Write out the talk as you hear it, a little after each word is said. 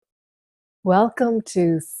Welcome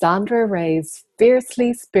to Sandra Ray's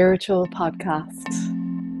Fiercely Spiritual podcast.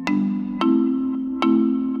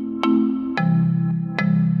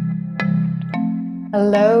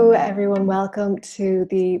 Hello, everyone. Welcome to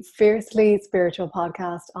the Fiercely Spiritual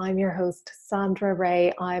podcast. I'm your host, Sandra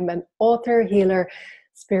Ray. I'm an author, healer,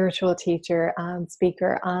 spiritual teacher, and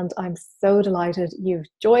speaker. And I'm so delighted you've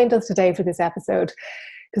joined us today for this episode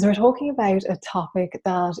because we're talking about a topic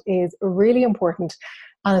that is really important.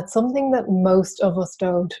 And it's something that most of us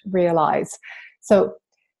don't realize. So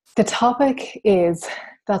the topic is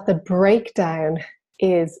that the breakdown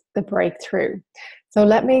is the breakthrough. So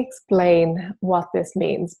let me explain what this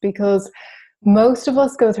means, because most of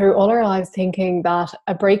us go through all our lives thinking that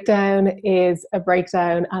a breakdown is a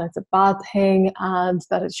breakdown and it's a bad thing and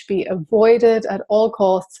that it should be avoided at all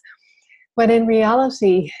costs, when in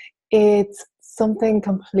reality, it's something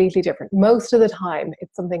completely different. Most of the time,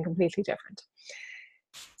 it's something completely different.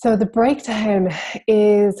 So the breakdown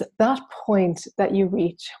is that point that you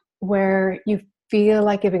reach where you feel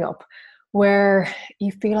like giving up, where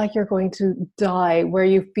you feel like you're going to die, where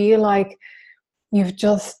you feel like you've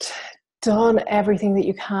just done everything that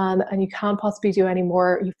you can and you can't possibly do any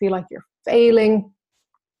more. You feel like you're failing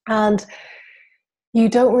and you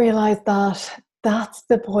don't realize that that's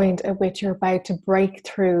the point at which you're about to break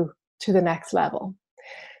through to the next level.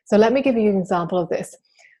 So let me give you an example of this.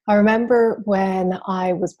 I remember when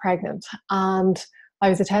I was pregnant and I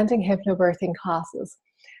was attending hypnobirthing classes.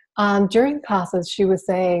 And during classes, she was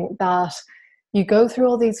saying that you go through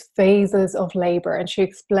all these phases of labor, and she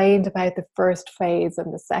explained about the first phase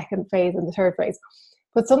and the second phase and the third phase.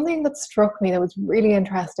 But something that struck me that was really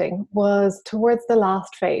interesting was towards the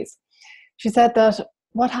last phase. She said that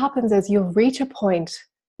what happens is you'll reach a point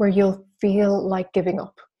where you'll feel like giving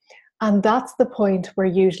up. And that's the point where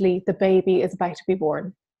usually the baby is about to be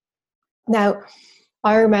born. Now,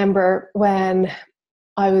 I remember when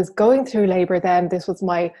I was going through labor then, this was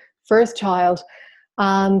my first child,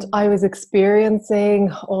 and I was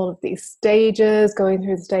experiencing all of these stages, going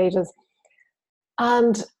through the stages.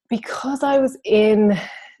 And because I was in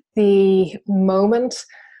the moment,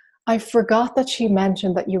 I forgot that she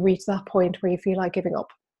mentioned that you reach that point where you feel like giving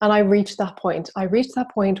up. And I reached that point. I reached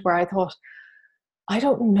that point where I thought, I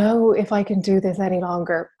don't know if I can do this any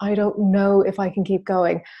longer. I don't know if I can keep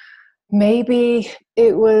going. Maybe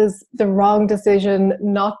it was the wrong decision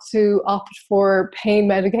not to opt for pain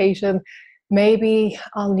medication. Maybe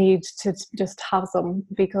I'll need to just have some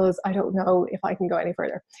because I don't know if I can go any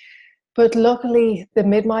further. But luckily, the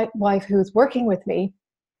midwife who's working with me,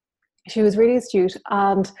 she was really astute.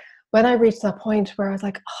 And when I reached that point where I was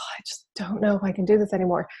like, oh, I just don't know if I can do this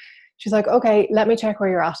anymore, she's like, okay, let me check where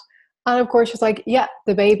you're at. And of course, she's like, yeah,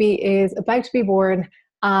 the baby is about to be born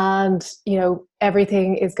and,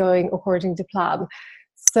 everything is going according to plan.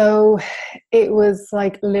 So it was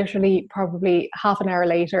like literally probably half an hour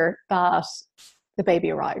later that the baby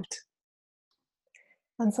arrived.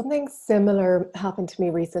 And something similar happened to me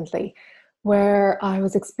recently where I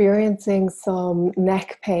was experiencing some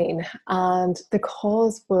neck pain, and the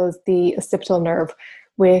cause was the occipital nerve,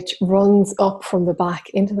 which runs up from the back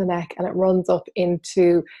into the neck and it runs up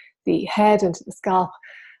into the head, into the scalp.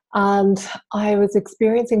 And I was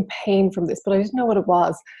experiencing pain from this, but I didn't know what it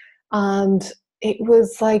was. And it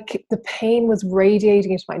was like the pain was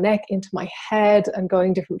radiating into my neck, into my head, and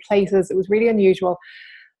going different places. It was really unusual.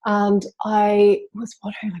 And I was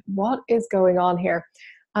wondering, like, what is going on here?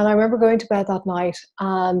 And I remember going to bed that night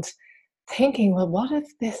and thinking, well, what if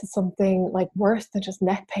this is something like worse than just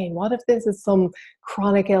neck pain? What if this is some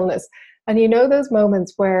chronic illness? And those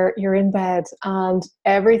moments where you're in bed and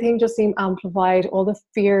everything just seems amplified, all the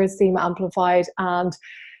fears seem amplified, and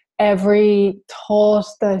every thought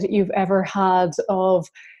that you've ever had of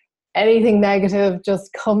anything negative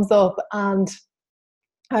just comes up. And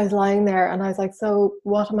I was lying there and I was like, so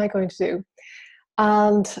what am I going to do?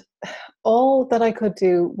 And all that I could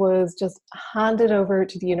do was just hand it over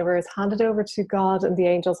to the universe, hand it over to God and the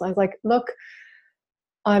angels. I was like, look,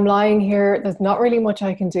 I'm lying here. There's not really much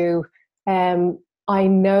I can do. I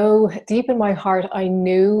know deep in my heart, I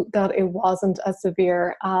knew that it wasn't as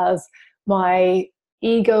severe as my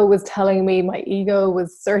ego was telling me. My ego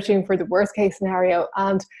was searching for the worst case scenario.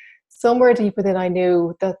 And somewhere deep within, I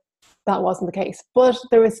knew that that wasn't the case. But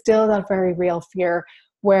there was still that very real fear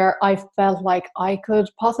where I felt like I could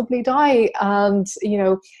possibly die. And,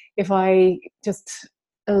 if I just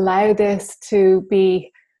allow this to be,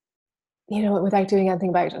 without doing anything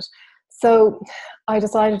about it. So I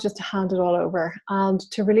decided just to hand it all over and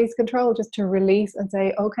to release control, just to release and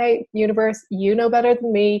say, okay, universe, you know better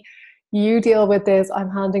than me. You deal with this.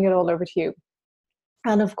 I'm handing it all over to you.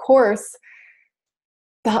 And of course,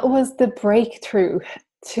 that was the breakthrough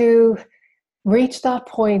to reach that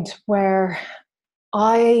point where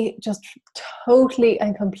I just totally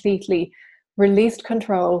and completely released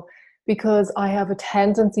control, because I have a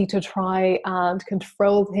tendency to try and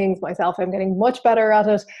control things myself. I'm getting much better at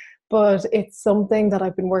it, but it's something that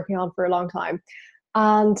I've been working on for a long time.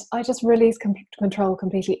 And I just released control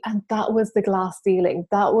completely. And that was the glass ceiling.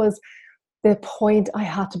 That was the point I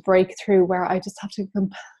had to break through, where I just have to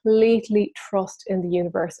completely trust in the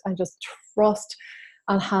universe and just trust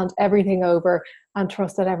and hand everything over and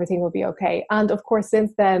trust that everything will be okay. And of course,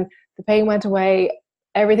 since then, the pain went away,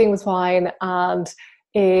 everything was fine. And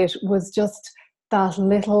it was just that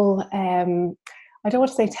little, I don't want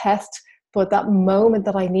to say test, but that moment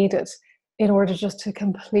that I needed in order just to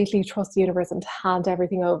completely trust the universe and to hand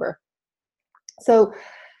everything over. So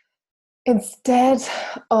instead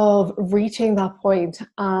of reaching that point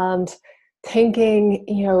and thinking,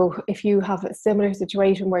 if you have a similar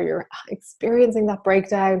situation where you're experiencing that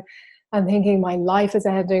breakdown and thinking my life is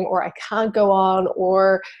ending, or I can't go on,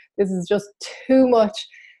 or this is just too much,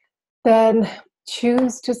 then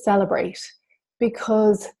choose to celebrate,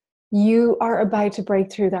 because you are about to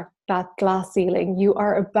break through that glass ceiling. You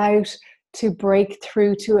are about to break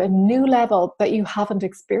through to a new level that you haven't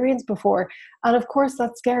experienced before. And of course,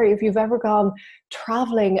 that's scary. If you've ever gone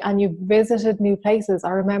traveling and you've visited new places,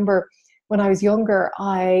 I remember when I was younger,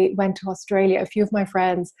 I went to Australia. A few of my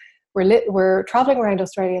friends were traveling around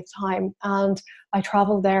Australia at the time, and I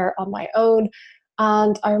traveled there on my own.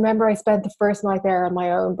 And I remember I spent the first night there on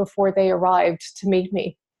my own before they arrived to meet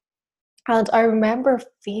me. And I remember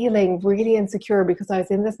feeling really insecure because I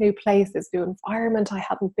was in this new place, this new environment. I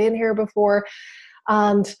hadn't been here before.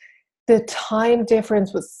 And the time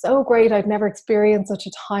difference was so great. I'd never experienced such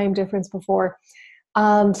a time difference before.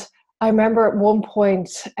 And I remember at one point,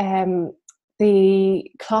 the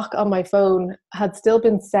clock on my phone had still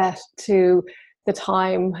been set to the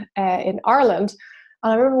time in Ireland.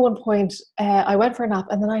 And I remember one point, I went for a nap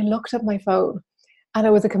and then I looked at my phone, and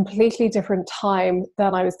it was a completely different time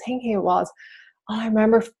than I was thinking it was. And I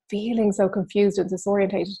remember feeling so confused and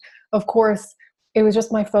disorientated. Of course, it was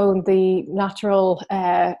just my phone. The natural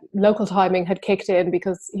local timing had kicked in,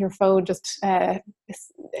 because your phone just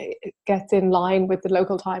gets in line with the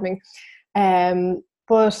local timing.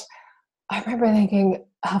 But I remember thinking,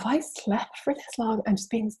 have I slept for this long? And just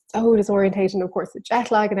being so disorientated. And of course, the jet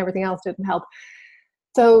lag and everything else didn't help.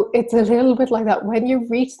 So it's a little bit like that. When you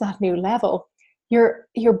reach that new level, you're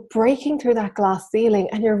breaking through that glass ceiling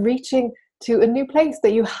and you're reaching to a new place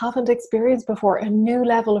that you haven't experienced before, a new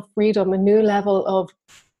level of freedom, a new level of,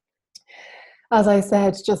 as I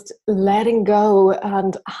said, just letting go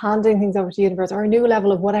and handing things over to the universe, or a new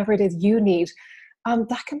level of whatever it is you need.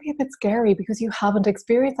 That can be a bit scary because you haven't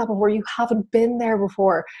experienced that before. You haven't been there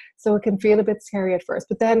before. So it can feel a bit scary at first.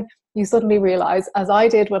 But then you suddenly realize, as I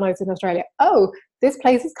did when I was in Australia, oh, this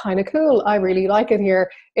place is kind of cool. I really like it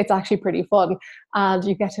here. It's actually pretty fun, and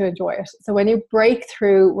you get to enjoy it. So when you break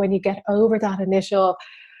through, when you get over that initial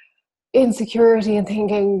insecurity and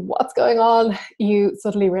thinking, what's going on, you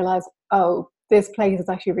suddenly realize, oh, this place is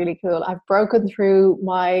actually really cool. I've broken through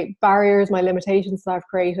my barriers, my limitations that I've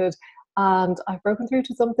created, and I've broken through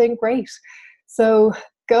to something great. So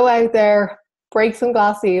go out there, break some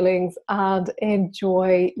glass ceilings, and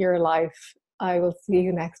enjoy your life. I will see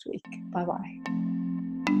you next week. Bye bye.